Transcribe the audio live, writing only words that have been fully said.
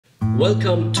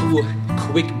Welcome to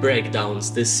Quick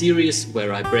Breakdowns, the series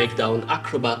where I break down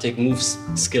acrobatic moves,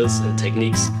 skills and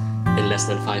techniques in less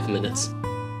than 5 minutes.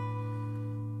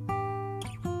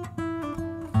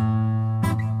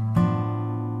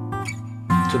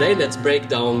 Today let's break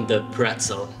down the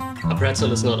pretzel. A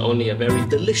pretzel is not only a very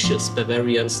delicious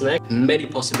Bavarian snack, many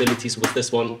possibilities with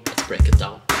this one. Let's break it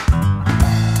down.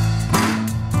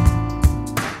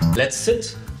 Let's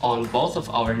sit on both of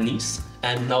our knees,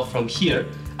 and now from here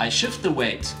I shift the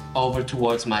weight over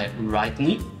towards my right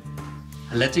knee,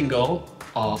 letting go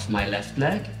of my left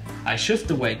leg. I shift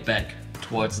the weight back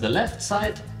towards the left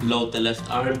side, load the left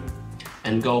arm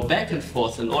and go back and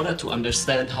forth in order to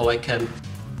understand how I can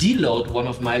deload one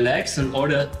of my legs in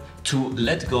order to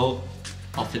let go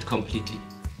of it completely.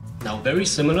 Now very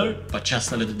similar, but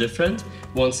just a little different.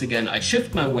 Once again, I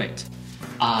shift my weight.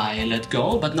 I let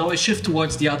go, but now I shift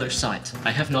towards the other side. I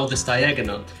have now this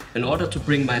diagonal. In order to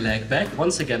bring my leg back,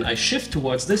 once again, I shift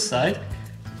towards this side,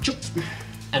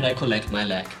 and I collect my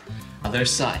leg. Other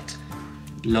side.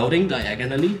 Loading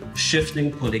diagonally,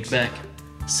 shifting, pulling back,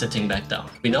 sitting back down.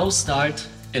 We now start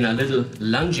in a little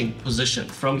lunging position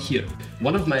from here.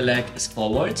 One of my leg is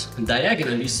forward and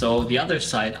diagonally, so the other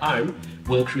side arm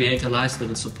will create a nice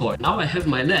little support. Now I have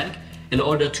my leg in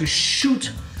order to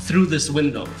shoot through this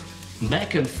window,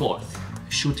 back and forth,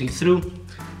 shooting through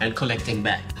and collecting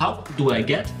back. How do I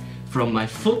get from my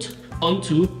foot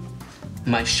onto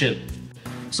my shin?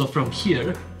 So from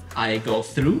here I go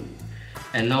through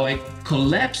and now I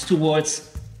collapse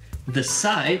towards the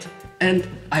side and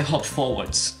I hop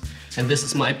forwards. And this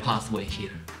is my pathway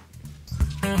here.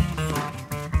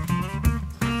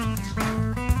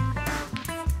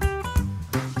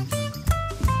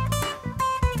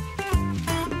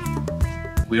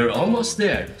 We are almost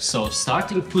there, so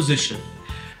starting position.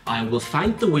 I will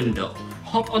find the window,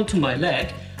 hop onto my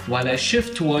leg while I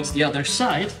shift towards the other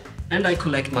side and I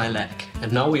collect my leg.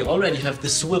 And now we already have the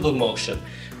swivel motion.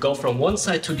 Go from one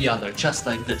side to the other, just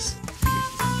like this.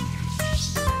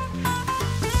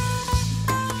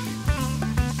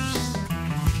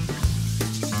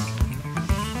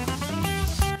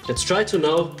 Let's try to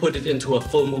now put it into a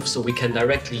full move so we can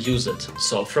directly use it.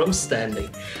 So from standing,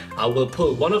 I will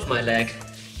pull one of my leg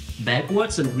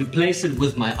backwards and replace it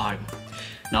with my arm.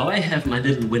 Now I have my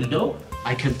little window,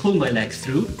 I can pull my leg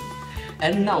through,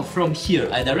 and now from here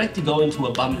I directly go into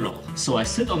a bum roll. So I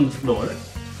sit on the floor,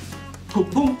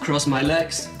 boom, boom, cross my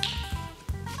legs,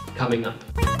 coming up.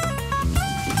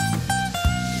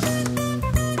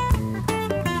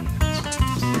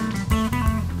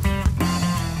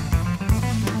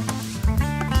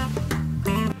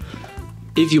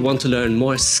 If you want to learn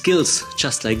more skills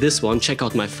just like this one, check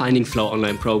out my Finding Flow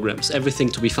online programs. Everything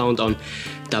to be found on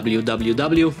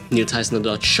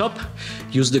www.neilteisner.shop.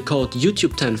 Use the code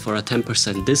YouTube10 for a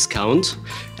 10% discount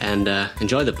and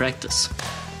enjoy the practice.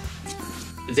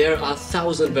 There are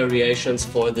 1,000 variations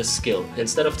for this skill.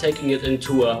 Instead of taking it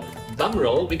into a bum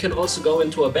roll, we can also go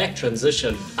into a back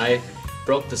transition. I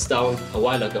broke this down a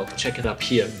while ago. Check it up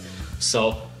here.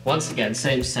 So once again,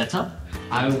 same setup.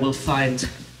 I will find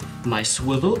my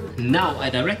swivel. Now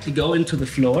I directly go into the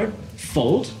floor,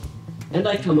 fold, and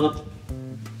I come up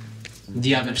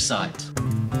the other side.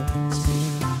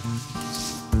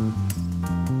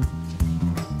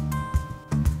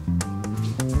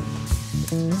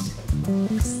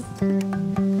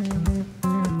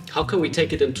 How can we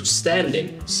take it into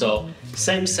standing? So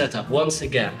same setup once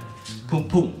again. Boom,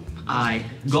 boom. I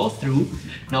go through.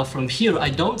 Now from here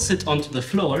I don't sit onto the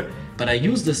floor, but I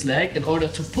use this leg in order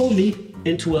to pull me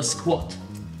into a squat,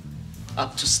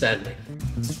 up to standing.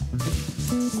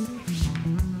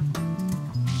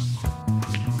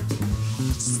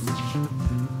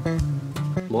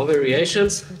 More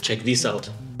variations? Check these out.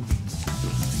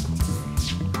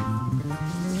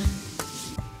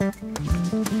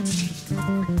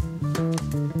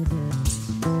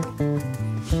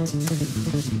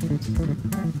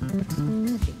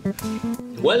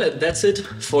 Well, that's it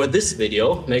for this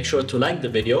video. Make sure to like the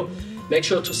video. Make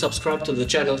sure to subscribe to the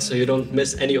channel so you don't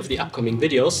miss any of the upcoming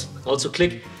videos. Also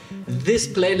click this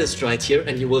playlist right here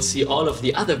and you will see all of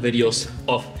the other videos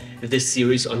of this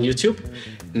series on YouTube.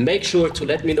 Make sure to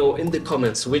let me know in the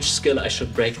comments which skill I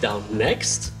should break down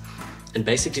next. And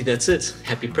basically that's it.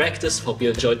 Happy practice. Hope you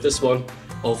enjoyed this one.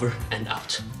 Over and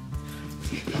out.